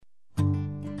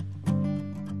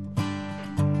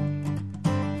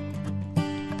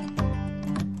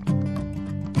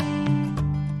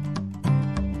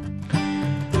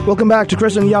Welcome back to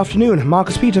Cresta in the Afternoon.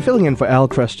 Marcus Peter filling in for Al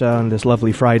Cresta on this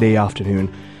lovely Friday afternoon.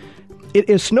 It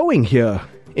is snowing here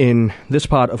in this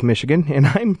part of Michigan,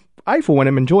 and I for one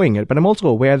am enjoying it, but I'm also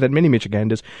aware that many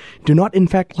Michiganders do not in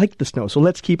fact like the snow. So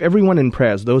let's keep everyone in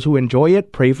prayers. Those who enjoy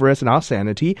it, pray for us and our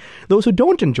sanity. Those who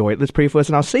don't enjoy it, let's pray for us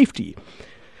and our safety.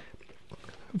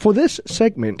 For this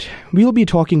segment, we'll be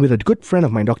talking with a good friend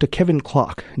of mine, Dr. Kevin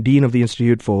Clarke, Dean of the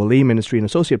Institute for Lay Ministry and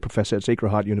Associate Professor at Sacred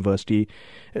Heart University,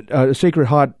 Sacred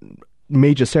Heart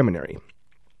Major Seminary.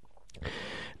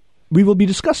 We will be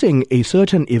discussing a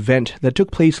certain event that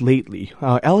took place lately.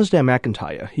 Alasdair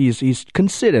MacIntyre, he's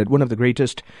considered one of the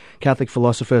greatest Catholic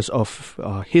philosophers of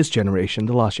his generation,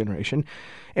 the last generation.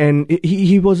 And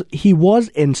he was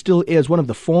and still is one of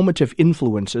the formative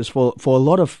influences for a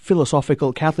lot of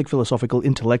Catholic philosophical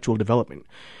intellectual development.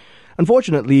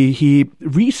 Unfortunately, he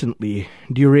recently,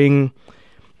 during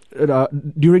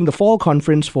the fall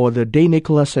conference for the De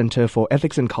Nicola Center for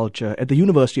Ethics and Culture at the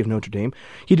University of Notre Dame,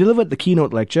 he delivered the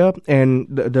keynote lecture, and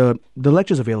the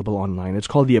lecture is available online. It's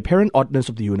called The Apparent Oddness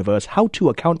of the Universe, How to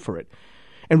Account for It.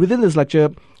 And within this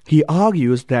lecture, he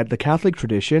argues that the Catholic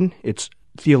tradition, its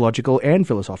theological and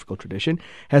philosophical tradition,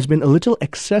 has been a little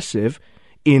excessive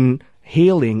in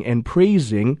hailing and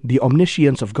praising the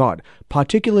omniscience of God,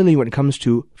 particularly when it comes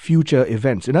to future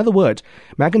events. In other words,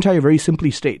 MacIntyre very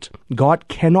simply states, God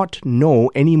cannot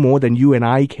know any more than you and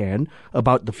I can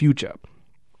about the future.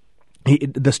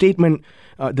 The statement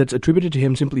that's attributed to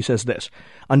him simply says this: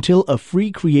 until a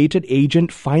free created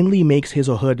agent finally makes his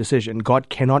or her decision, God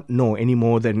cannot know any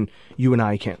more than you and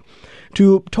I can.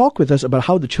 To talk with us about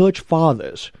how the Church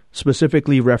Fathers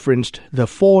specifically referenced the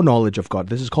foreknowledge of God,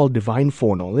 this is called divine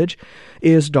foreknowledge,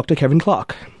 is Dr. Kevin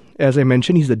Clarke. As I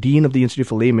mentioned, he's the Dean of the Institute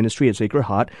for Lay Ministry at Sacred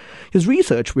Heart. His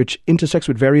research, which intersects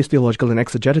with various theological and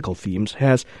exegetical themes,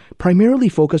 has primarily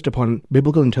focused upon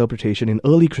biblical interpretation in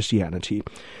early Christianity.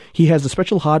 He has a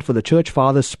special heart for the Church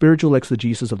Fathers' spiritual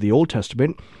exegesis of the Old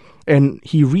Testament, and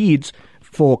he reads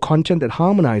for content that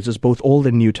harmonizes both Old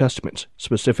and New Testaments,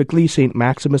 specifically St.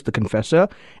 Maximus the Confessor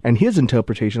and his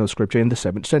interpretation of Scripture in the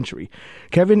 7th century.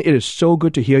 Kevin, it is so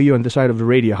good to hear you on this side of the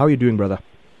radio. How are you doing, brother?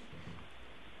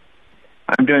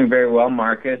 I'm doing very well,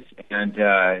 Marcus, and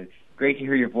great to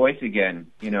hear your voice again.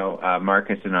 You know,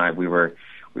 Marcus and I, we were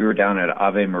down at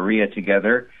Ave Maria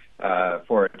together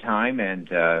for a time, and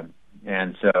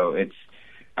so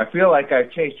I feel like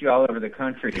I've chased you all over the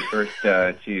country, first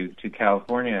to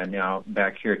California and now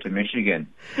back here to Michigan.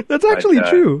 That's actually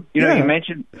true. You know, you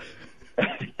mentioned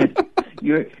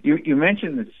you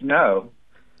mentioned the snow,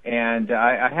 and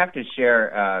I have to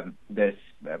share this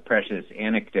precious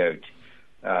anecdote.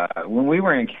 When we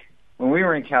were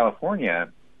in California,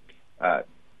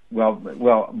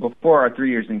 before our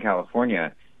 3 years in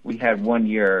California, we had 1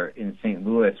 year in St.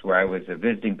 Louis where I was a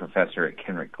visiting professor at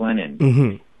Kenrick Glennon.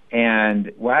 Mm-hmm.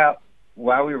 And while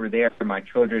we were there, my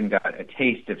children got a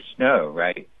taste of snow,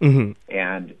 right? Mm-hmm.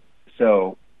 And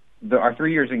so our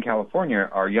 3 years in California,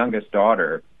 our youngest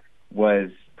daughter was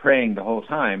praying the whole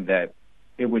time that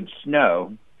it would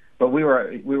snow, but we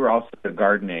were also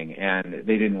gardening, and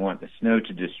they didn't want the snow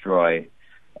to destroy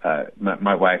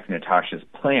my wife Natasha's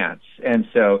plants. And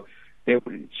so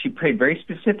she prayed very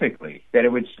specifically that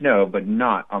it would snow, but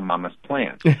not on Mama's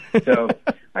plants. So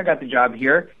I got the job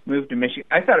here, moved to Michigan.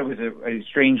 I thought it was a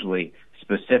strangely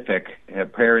specific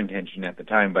prayer intention at the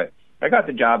time, but I got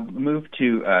the job, moved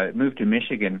to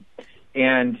Michigan,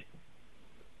 and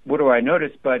what do I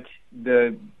notice? But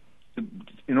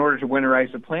in order to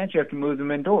winterize the plants, you have to move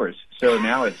them indoors. So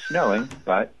now it's snowing,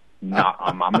 but not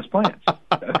on Mama's plants.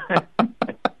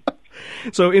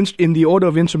 So in the order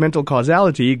of instrumental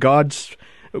causality, God's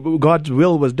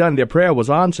will was done. Their prayer was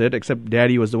answered, except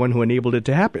Daddy was the one who enabled it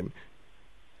to happen.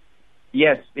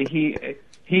 Yes, he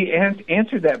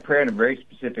answered that prayer in a very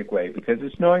specific way, because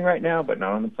it's snowing right now, but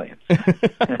not on the plants.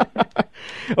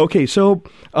 Okay, so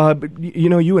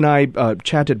you and I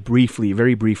chatted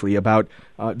very briefly about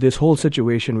this whole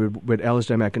situation with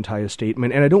Alasdair MacIntyre's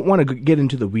statement, and I don't want to get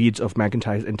into the weeds of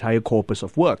MacIntyre's entire corpus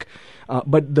of work,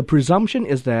 but the presumption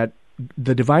is that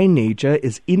the divine nature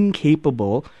is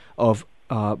incapable of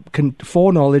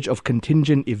foreknowledge of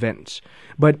contingent events.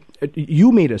 But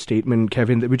you made a statement,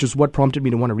 Kevin, which is what prompted me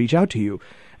to want to reach out to you,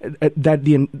 that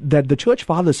the Church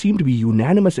Fathers seem to be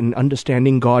unanimous in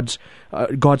understanding God's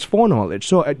foreknowledge.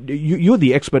 So you're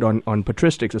the expert on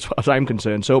patristics as far as I'm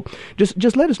concerned. So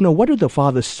just let us know, what do the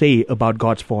Fathers say about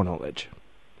God's foreknowledge?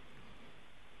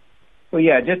 Well,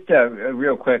 yeah, just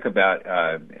real quick about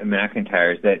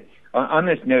MacIntyre is that on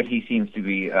this note, he seems to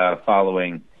be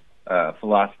following a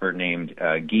philosopher named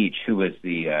Geach, who was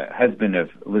the husband of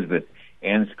Elizabeth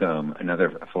Anscombe,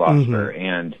 another philosopher. Mm-hmm.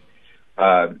 And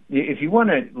if you want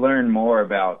to learn more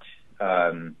about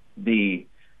the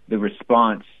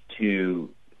response to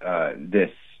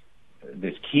this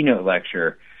keynote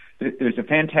lecture, there's a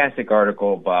fantastic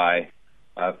article by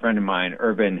a friend of mine,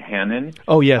 Urban Hannon.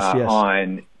 Oh, yes.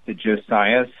 On the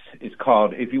Josias. It's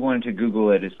called, if you wanted to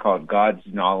Google it, it's called God's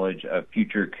Knowledge of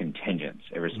Future Contingents,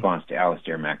 a response to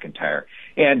Alasdair MacIntyre.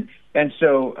 And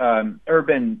so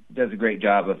Urban does a great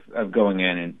job of going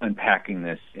in and unpacking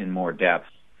this in more depth.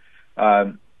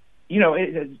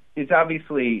 It's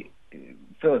obviously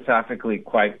philosophically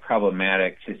quite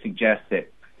problematic to suggest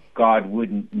that God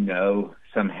wouldn't know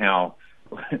somehow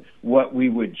what we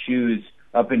would choose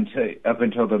up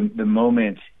until the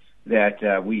moment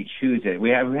that we choose it. We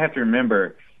have to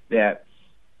remember that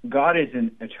God is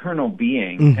an eternal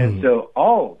being, and so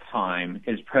all time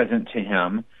is present to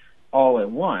him all at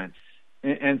once.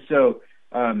 And so,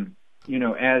 as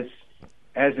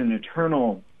an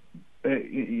eternal,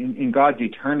 in God's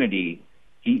eternity,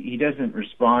 he doesn't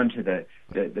respond to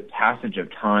the passage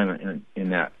of time in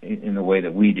the way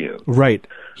that we do. Right.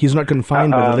 He's not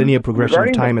confined by the linear progression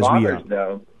of time as we are.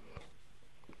 Though,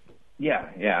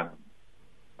 yeah.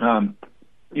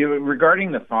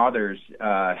 Regarding the fathers,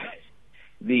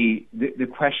 the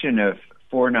question of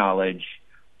foreknowledge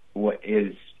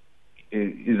is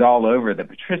all over the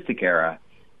patristic era,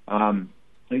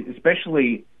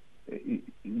 especially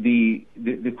the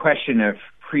question of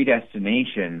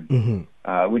predestination,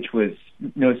 which was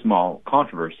no small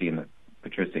controversy in the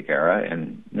patristic era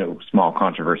and no small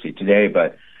controversy today.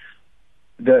 But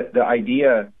the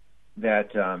idea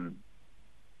that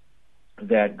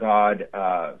God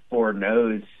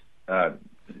foreknows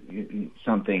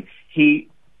something, he,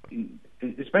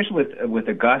 especially with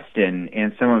Augustine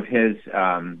and some of his,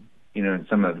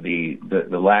 some of the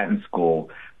Latin school,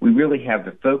 we really have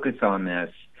the focus on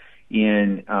this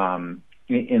in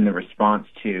the response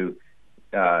to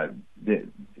the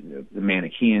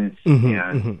Manichaeans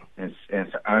and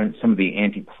some of the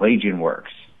anti-Pelagian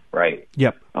works, right?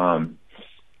 Yep.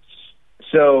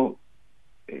 So,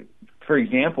 for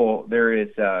example, there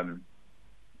is a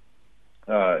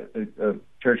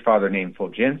church father named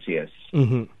Fulgentius.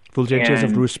 Fulgentius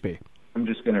of Ruspe. I'm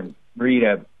just going to read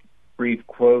a brief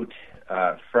quote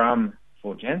from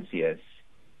Fulgentius,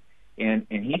 and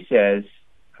he says,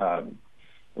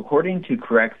 according to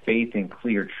correct faith and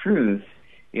clear truth,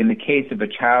 in the case of a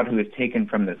child who is taken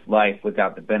from this life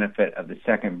without the benefit of the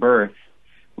second birth,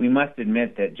 we must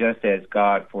admit that just as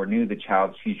God foreknew the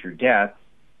child's future death,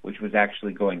 which was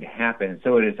actually going to happen,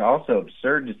 so it is also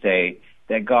absurd to say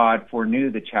that God foreknew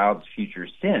the child's future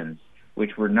sins,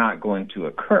 which were not going to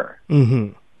occur.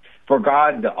 For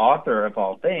God, the author of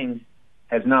all things,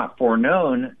 has not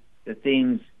foreknown the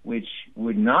things which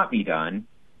would not be done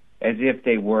as if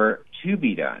they were to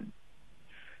be done.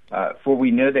 For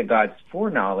we know that God's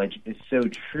foreknowledge is so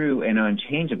true and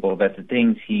unchangeable that the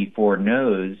things he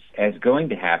foreknows as going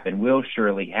to happen will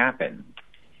surely happen,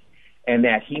 and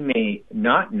that he may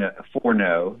not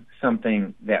foreknow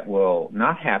something that will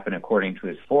not happen according to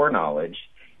his foreknowledge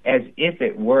as if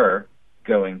it were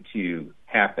going to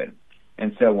happen,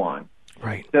 and so on.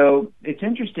 Right. So it's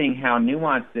interesting how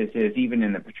nuanced this is, even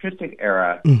in the patristic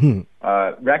era,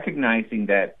 recognizing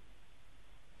that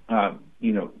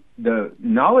the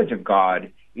knowledge of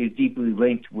God is deeply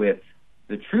linked with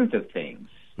the truth of things.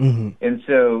 And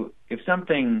so if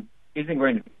something isn't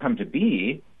going to come to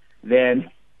be, then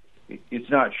it's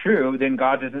not true, then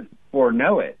God doesn't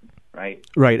foreknow it, right?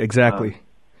 Right, exactly.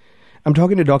 I'm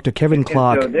talking to Dr. Kevin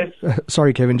Clarke. So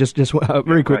sorry, Kevin, just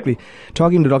very quickly. Right.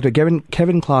 Talking to Dr.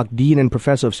 Kevin Clarke, Dean and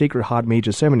Professor of Sacred Heart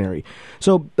Major Seminary.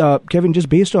 So, Kevin, just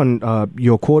based on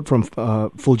your quote from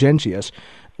Fulgentius,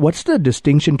 what's the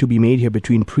distinction to be made here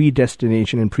between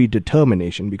predestination and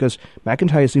predetermination? Because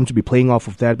MacIntyre seems to be playing off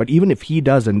of that, but even if he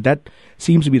doesn't, that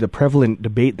seems to be the prevalent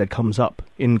debate that comes up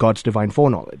in God's divine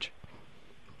foreknowledge.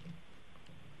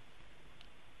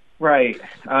 Right.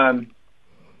 And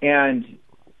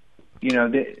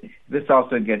this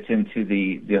also gets into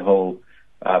the whole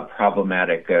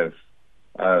problematic of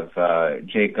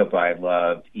Jacob I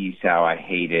loved, Esau I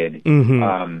hated,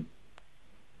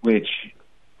 which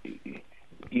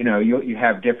you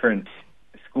have different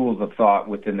schools of thought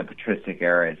within the patristic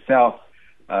era itself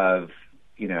of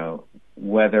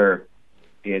whether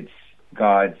it's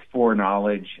God's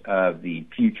foreknowledge of the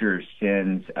future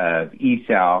sins of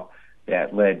Esau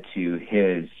that led to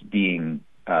his being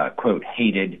quote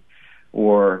hated,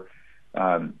 or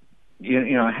how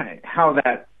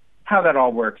that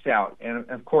all works out. And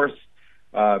of course,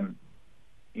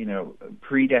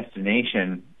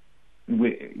 predestination.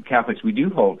 Catholics, we do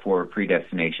hold for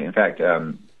predestination. In fact,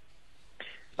 a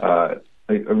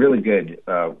really good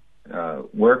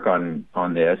work on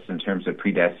this in terms of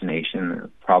predestination, the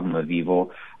problem of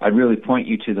evil, I'd really point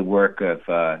you to the work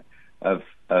of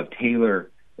Taylor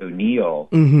O'Neill,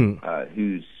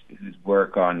 whose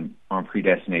work on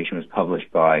predestination was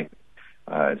published by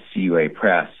CUA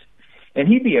Press, and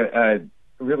he'd be a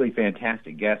really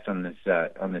fantastic guest on this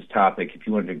topic if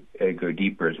you wanted to go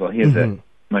deeper as well. He has a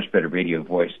much better radio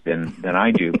voice than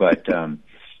I do, but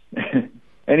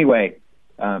anyway,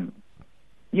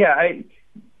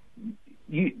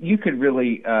 you could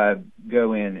really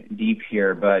go in deep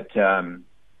here, but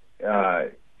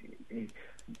I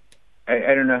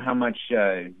don't know how much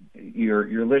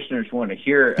your listeners want to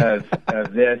hear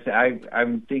of this.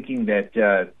 I'm thinking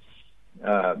that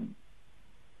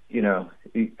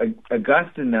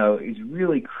Augustine, though, is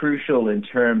really crucial in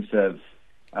terms of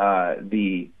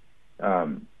the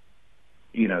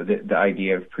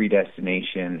idea of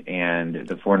predestination and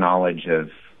the foreknowledge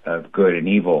of good and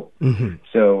evil.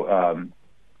 So,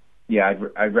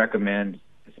 I'd recommend,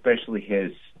 especially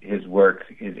his work,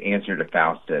 his answer to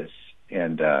Faustus,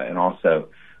 and also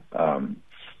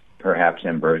perhaps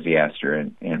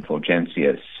Ambrosiaster and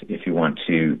Fulgentius, if you want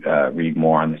to read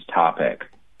more on this topic.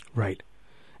 Right.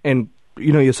 And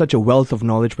you're such a wealth of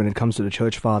knowledge when it comes to the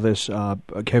church fathers,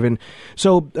 Kevin.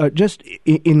 So, just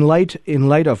in light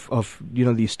of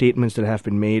these statements that have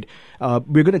been made,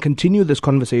 we're going to continue this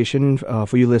conversation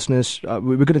for you listeners. We're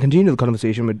going to continue the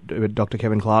conversation with Dr.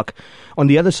 Kevin Clarke on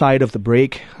the other side of the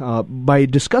break by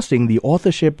discussing the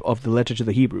authorship of the letter to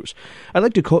the Hebrews. I'd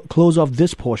like to close off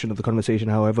this portion of the conversation,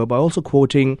 however, by also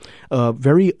quoting a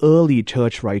very early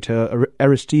church writer,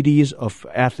 Aristides of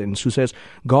Athens, who says,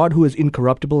 "God, who is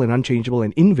incorruptible and unchangeable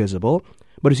and invisible,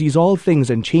 but who sees all things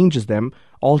and changes them,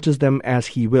 alters them as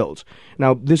he wills."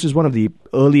 Now, this is one of the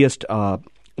earliest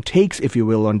takes, if you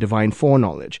will, on divine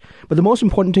foreknowledge. But the most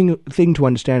important thing to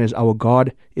understand is our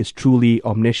God is truly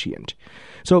omniscient.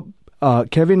 So,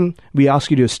 Kevin, we ask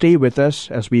you to stay with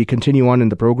us as we continue on in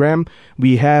the program.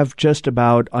 We have just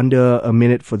about under a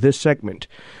minute for this segment.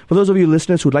 For those of you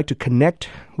listeners who'd like to connect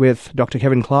with Dr.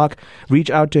 Kevin Clarke, reach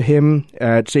out to him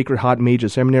at Sacred Heart Major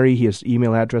Seminary. He has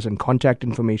email address and contact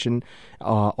information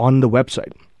on the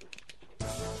website.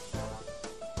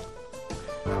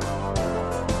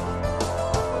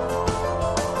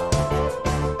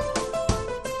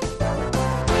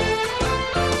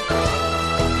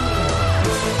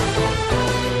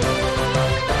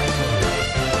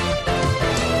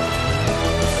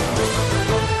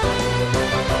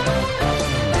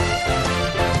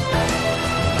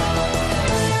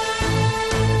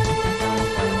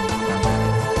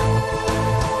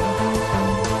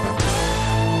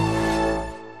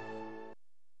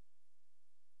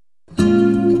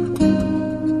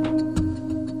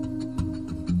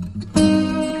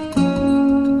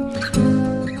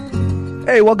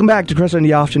 Hey, welcome back to Cressa in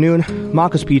the Afternoon.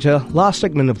 Marcus Peter, last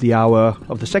segment of the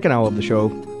second hour of the show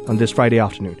on this Friday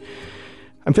afternoon.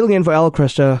 I'm filling in for Al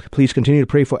Cresta. Please continue to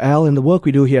pray for Al and the work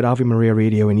we do here at Ave Maria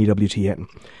Radio and EWTN.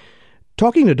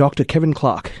 Talking to Dr. Kevin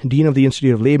Clarke, Dean of the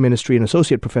Institute of Lay Ministry and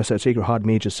Associate Professor at Sacred Heart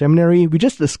Major Seminary, we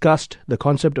just discussed the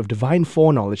concept of divine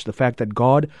foreknowledge, the fact that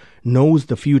God knows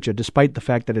the future despite the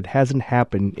fact that it hasn't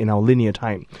happened in our linear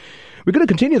time. We're going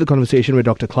to continue the conversation with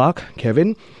Dr. Clarke,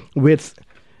 Kevin, with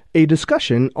a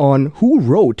discussion on who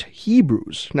wrote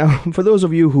Hebrews. Now, for those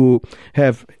of you who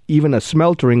have even a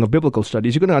smeltering of biblical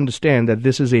studies, you're going to understand that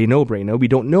this is a no-brainer. We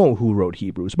don't know who wrote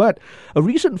Hebrews, but a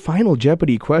recent Final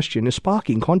Jeopardy question is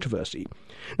sparking controversy.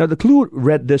 Now, the clue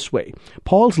read this way: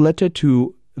 Paul's letter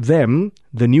to them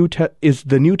is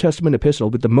the New Testament epistle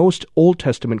with the most Old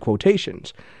Testament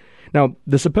quotations. Now,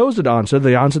 the supposed answer,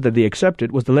 the answer that they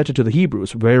accepted, was the letter to the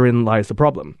Hebrews, wherein lies the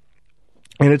problem.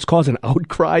 And it's caused an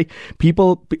outcry.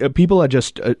 People are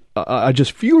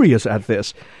just furious at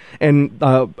this, and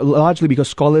largely because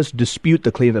scholars dispute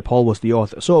the claim that Paul was the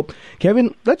author. So,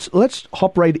 Kevin, let's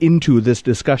hop right into this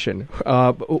discussion.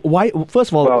 Why?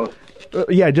 First of all,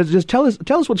 just tell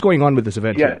us what's going on with this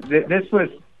event. Yeah, this was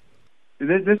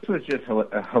just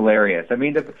hilarious. I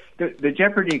mean, the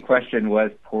Jeopardy question was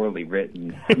poorly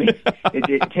written. I mean,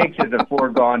 it takes as a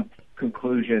foregone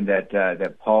conclusion that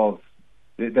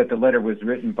the letter was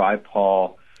written by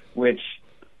Paul, which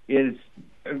is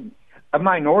a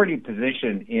minority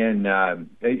position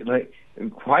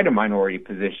quite a minority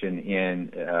position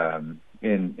in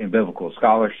biblical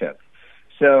scholarship.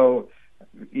 So,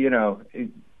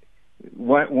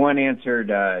 one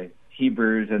answered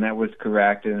Hebrews, and that was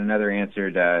correct, and another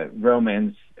answered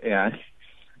Romans, and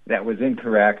that was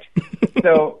incorrect.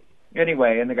 So,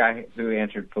 anyway, and the guy who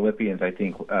answered Philippians, I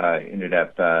think, ended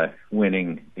up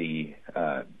winning the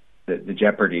the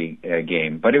Jeopardy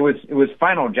game, but it was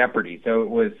Final Jeopardy, so it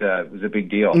was a big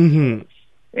deal. Mm-hmm.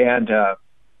 And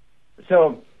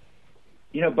so,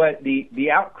 but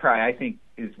the outcry, I think,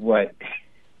 is what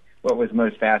was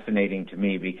most fascinating to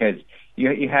me, because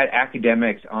you had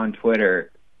academics on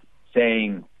Twitter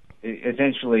saying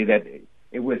essentially that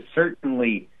it was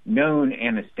certainly known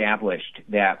and established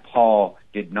that Paul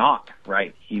did not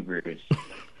write Hebrews.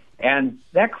 And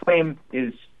that claim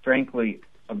is frankly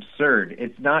absurd.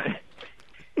 It's not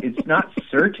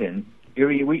certain.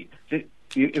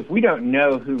 If we don't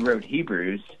know who wrote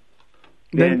Hebrews,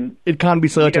 then it can't be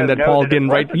certain that Paul didn't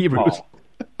write Hebrews.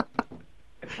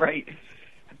 Right.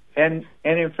 And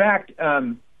in fact,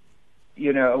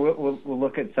 we'll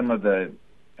look at some of the,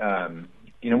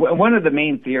 one of the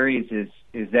main theories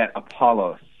is that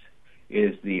Apollos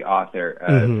is the author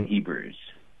of Hebrews.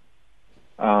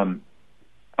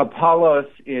 Apollos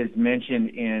is mentioned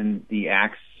in the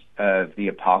Acts of the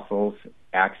Apostles,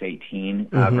 Acts 18,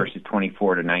 verses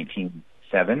 24 to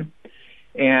 19:7.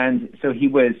 And so he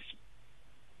was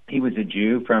a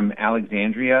Jew from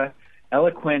Alexandria,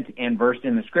 eloquent and versed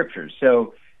in the scriptures.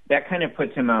 So that kind of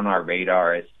puts him on our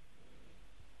radar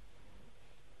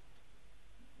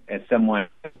as someone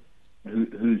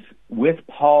who's with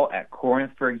Paul at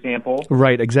Corinth, for example.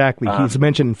 Right, exactly. He's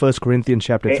mentioned in 1 Corinthians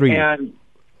chapter 3. And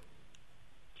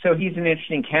so he's an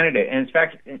interesting candidate. And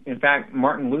in fact,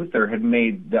 Martin Luther had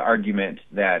made the argument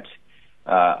that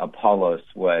Apollos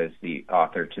was the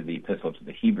author to the Epistle to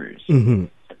the Hebrews.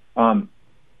 Mm-hmm.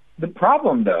 The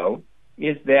problem, though,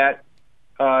 is that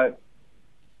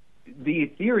the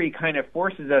theory kind of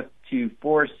forces us to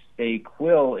force a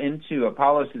quill into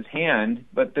Apollos' hand,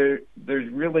 but there's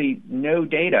really no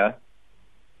data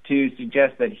to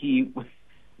suggest that he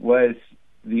was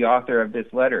the author of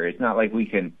this letter. It's not like we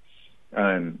can,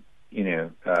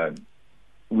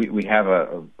 we have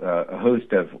a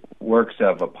host of works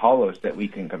of Apollos that we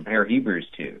can compare Hebrews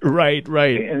to. Right.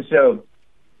 And so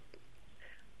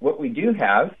what we do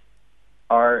have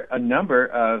are a number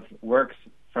of works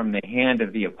from the hand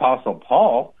of the Apostle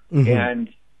Paul, and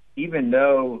even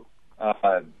though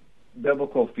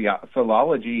biblical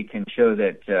philology can show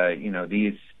that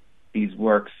these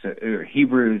works,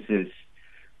 Hebrews is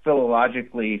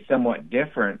philologically somewhat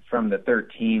different from the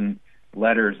 13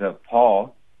 letters of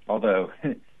Paul, although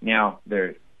now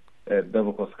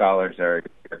biblical scholars are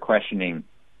questioning.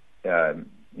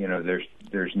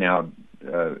 There's now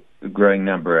a growing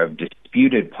number of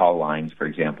disputed Paulines, for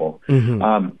example.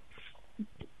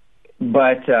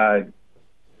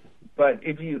 But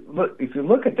if you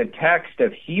look at the text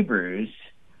of Hebrews,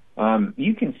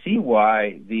 you can see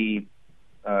why the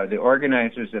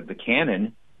organizers of the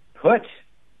canon put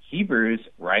Hebrews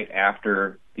right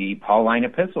after the Pauline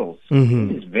epistles.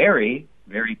 It is very,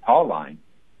 very Pauline.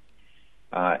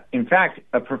 In fact,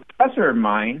 a professor of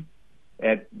mine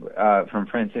from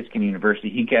Franciscan University,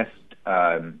 he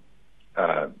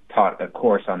taught a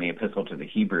course on the Epistle to the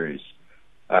Hebrews.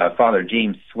 Father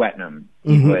James Swetnam.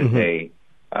 He was a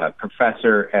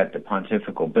professor at the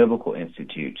Pontifical Biblical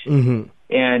Institute.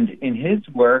 And in his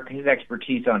work, his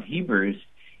expertise on Hebrews,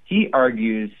 he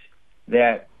argues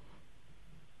that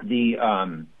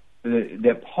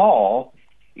that Paul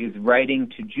is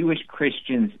writing to Jewish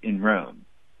Christians in Rome.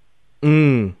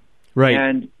 Right.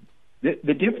 And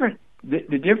the difference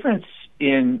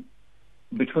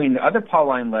between the other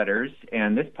Pauline letters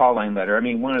and this Pauline letter, I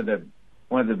mean, one of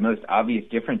the most obvious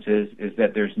differences is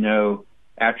that there's no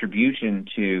attribution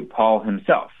to Paul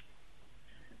himself.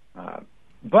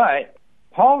 But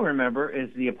Paul, remember, is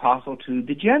the apostle to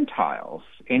the Gentiles,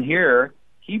 and here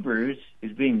Hebrews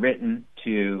is being written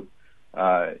to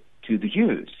the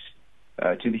Jews,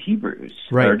 to the Hebrews,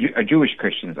 right, or Jewish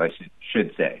Christians, I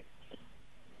should say.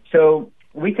 So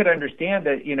we could understand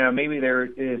that maybe there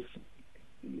is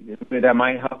that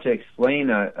might help to explain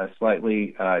a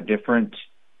slightly different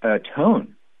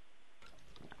tone,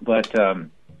 but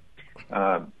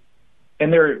and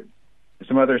there are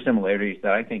some other similarities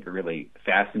that I think are really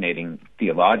fascinating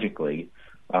theologically.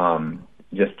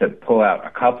 Just to pull out a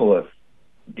couple of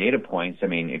data points, I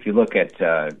mean, if you look at,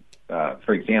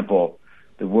 for example,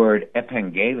 the word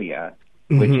epangelia,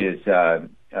 which is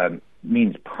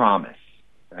means promise,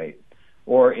 right,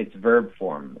 or its verb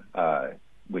form,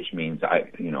 which means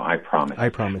I promise. I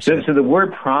promise. So the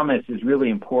word promise is really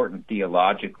important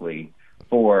theologically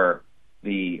for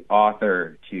the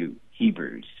author to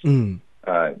Hebrews.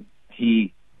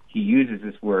 He uses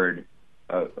this word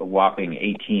a whopping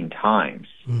 18 times.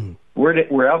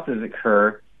 Where else does it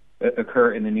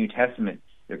occur in the New Testament?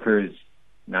 It occurs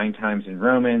 9 times in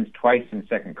Romans, twice in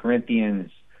 2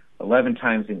 Corinthians, 11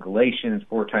 times in Galatians,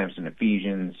 4 times in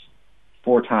Ephesians.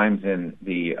 4 times in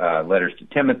the letters to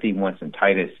Timothy, once in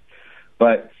Titus,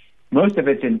 but most of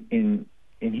it's in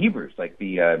Hebrews, like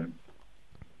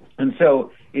and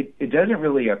so it doesn't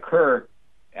really occur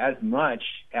as much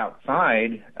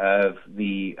outside of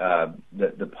the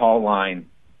Pauline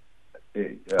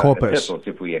epistles,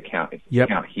 if we count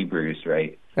Hebrews,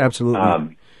 right?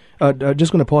 Absolutely.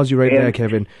 Just going to pause you right there,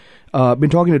 Kevin. Been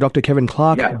talking to Dr. Kevin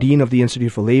Clarke, Dean of the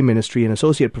Institute for Lay Ministry and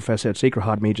Associate Professor at Sacred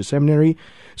Heart Major Seminary.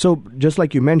 So, just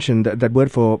like you mentioned, that word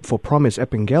for promise,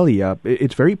 epangelia,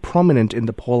 it's very prominent in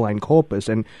the Pauline corpus,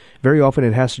 and very often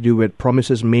it has to do with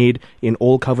promises made in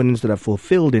old covenants that are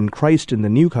fulfilled in Christ in the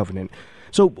new covenant.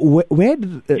 So, where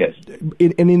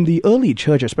in the early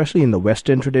church, especially in the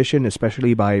Western tradition,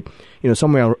 especially by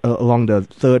somewhere along the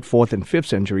 3rd, 4th, and 5th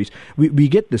centuries, we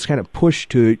get this kind of push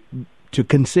to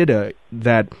consider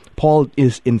that Paul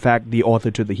is, in fact, the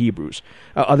author to the Hebrews.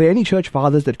 Are there any church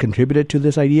fathers that contributed to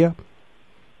this idea?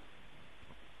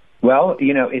 Well,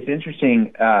 it's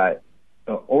interesting.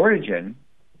 Origen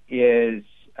is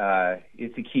a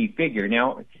key figure.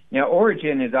 Now,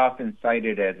 Origen is often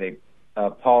cited as a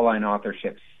Pauline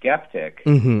authorship skeptic.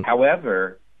 Mm-hmm.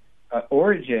 However,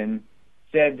 Origen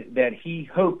said that he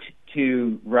hoped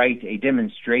to write a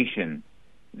demonstration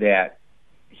that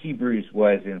Hebrews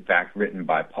was, in fact, written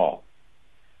by Paul.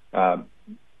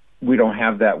 We don't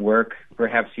have that work.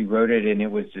 Perhaps he wrote it and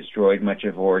it was destroyed. Much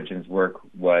of Origen's work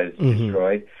was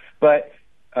destroyed. But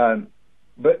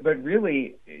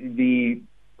really, the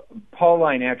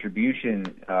Pauline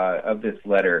attribution of this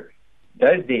letter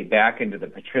does date back into the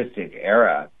patristic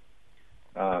era.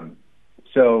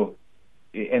 So,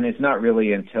 and it's not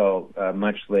really until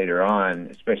much later on,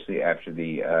 especially after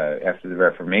the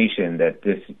Reformation, that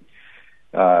this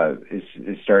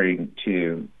is starting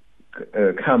to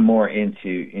come more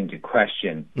into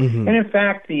question. Mm-hmm. And in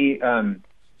fact,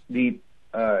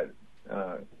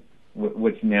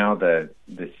 what's now the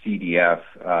CDF,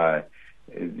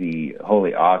 the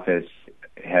Holy Office,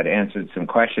 had answered some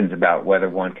questions about whether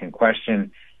one can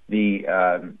question the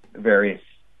various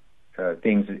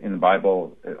things in the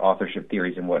Bible, authorship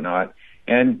theories and whatnot,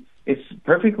 and it's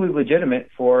perfectly legitimate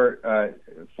for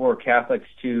Catholics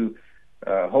to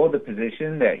hold the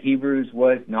position that Hebrews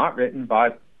was not written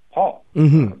by Paul.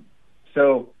 Mm-hmm.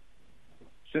 So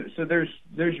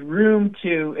there's room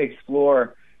to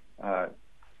explore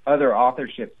other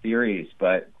authorship theories,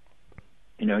 but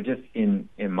just in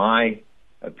my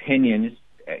opinion,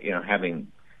 having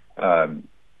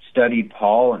studied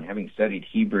Paul and having studied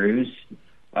Hebrews,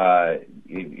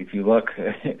 if you look,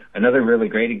 another really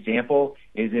great example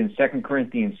is in 2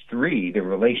 Corinthians 3, the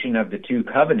relation of the two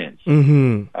covenants.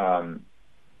 Mm-hmm.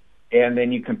 And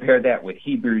then you compare that with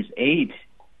Hebrews 8,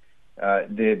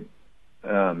 the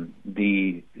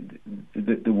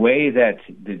way that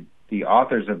the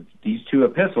authors of these two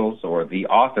epistles, or the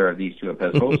author of these two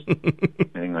epistles,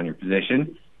 depending on your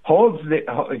position, holds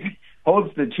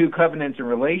the two covenants in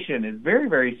relation is very,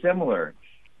 very similar.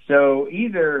 So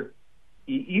either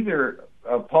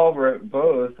Paul wrote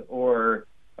both, or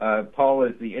Paul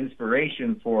is the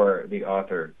inspiration for the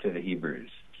author to the Hebrews.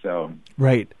 So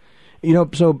right.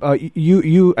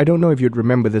 You I don't know if you'd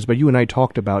remember this, but you and I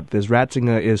talked about this.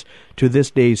 Ratzinger is, to this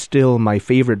day, still my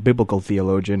favorite biblical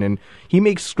theologian, and he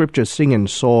makes Scripture sing and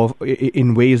soar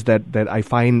in ways that I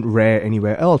find rare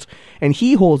anywhere else. And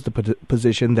he holds the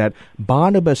position that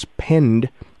Barnabas penned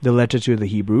the letter to the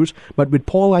Hebrews, but with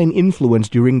Pauline influence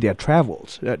during their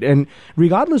travels. And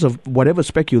regardless of whatever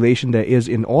speculation there is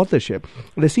in authorship,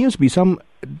 there seems to be some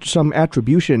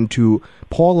attribution to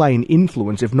Pauline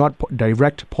influence, if not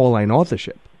direct Pauline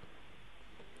authorship.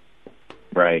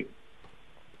 Right.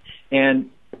 And,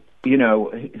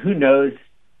 who knows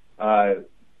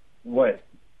what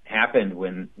happened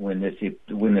when this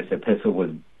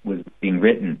epistle was being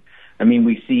written. I mean,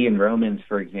 we see in Romans,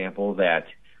 for example, that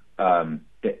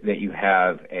you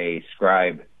have a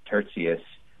scribe, Tertius,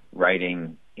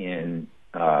 writing in,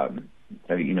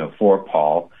 for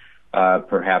Paul.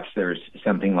 Perhaps there's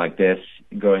something like this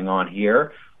going on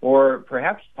here, or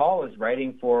perhaps Paul is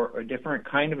writing for a different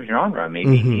kind of genre.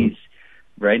 Maybe he's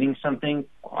writing something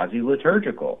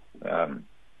quasi-liturgical.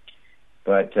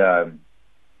 But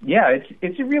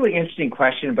it's a really interesting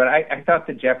question. But I thought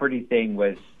the Jeopardy thing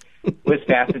was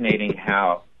fascinating.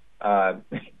 How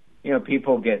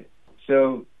people get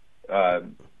so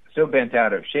bent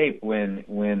out of shape when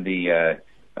the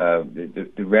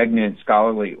regnant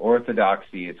scholarly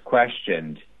orthodoxy is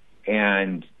questioned,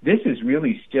 and this is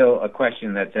really still a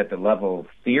question that's at the level of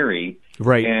theory,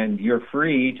 right? And you're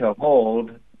free to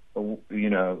hold,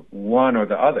 one or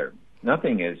the other.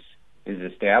 Nothing is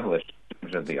established in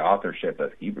terms of the authorship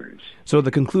of Hebrews. So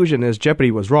the conclusion is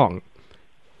Jeopardy was wrong.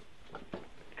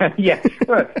 Yeah,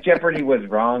 well, Jeopardy was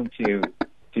wrong to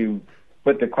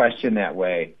put the question that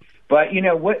way. But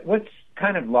what's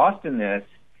kind of lost in this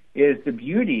is the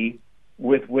beauty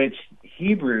with which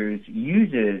Hebrews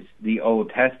uses the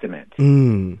Old Testament,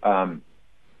 and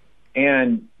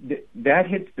that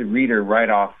hits the reader right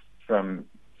off from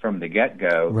the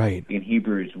get-go. Right. In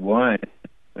Hebrews 1,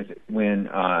 when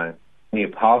the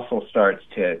apostle starts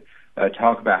to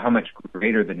talk about how much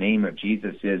greater the name of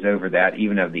Jesus is over that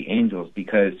even of the angels,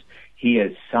 because he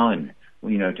is Son.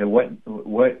 To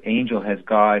what angel has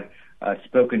God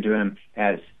spoken to him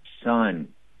as Son?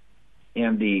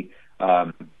 And the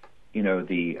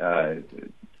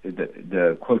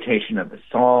quotation of the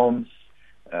Psalms,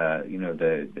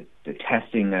 the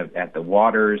testing at the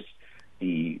waters,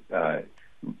 the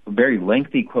very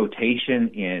lengthy quotation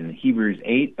in Hebrews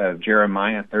 8 of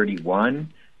Jeremiah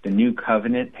 31, the New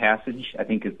Covenant passage, I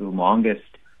think is the longest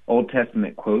Old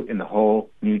Testament quote in the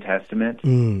whole New Testament.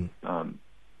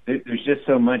 There's just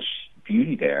so much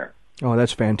beauty there. Oh,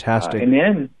 that's fantastic. And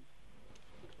then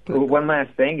one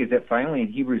last thing is that finally in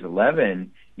Hebrews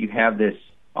 11, you have this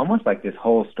almost like this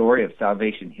whole story of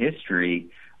salvation history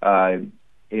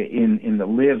in the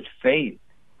lived faith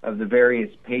of the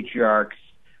various patriarchs,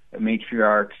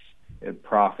 matriarchs,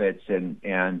 prophets,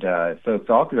 and folks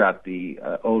all throughout the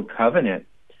Old Covenant,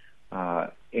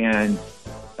 and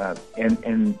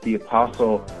the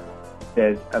apostle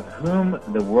says, "Of whom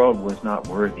the world was not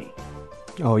worthy."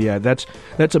 Oh yeah, that's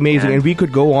amazing, and we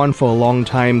could go on for a long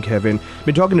time, Kevin.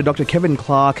 Been talking to Dr. Kevin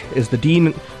Clarke, is the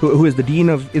dean, who is the dean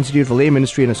of Institute for Lay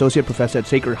Ministry and associate professor at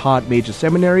Sacred Heart Major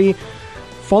Seminary.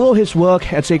 Follow his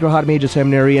work at Sacred Heart Major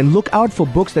Seminary and look out for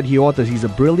books that he authors. He's a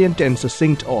brilliant and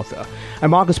succinct author.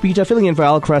 I'm Marcus Peter, filling in for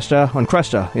Al Cresta on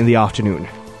Cresta in the Afternoon.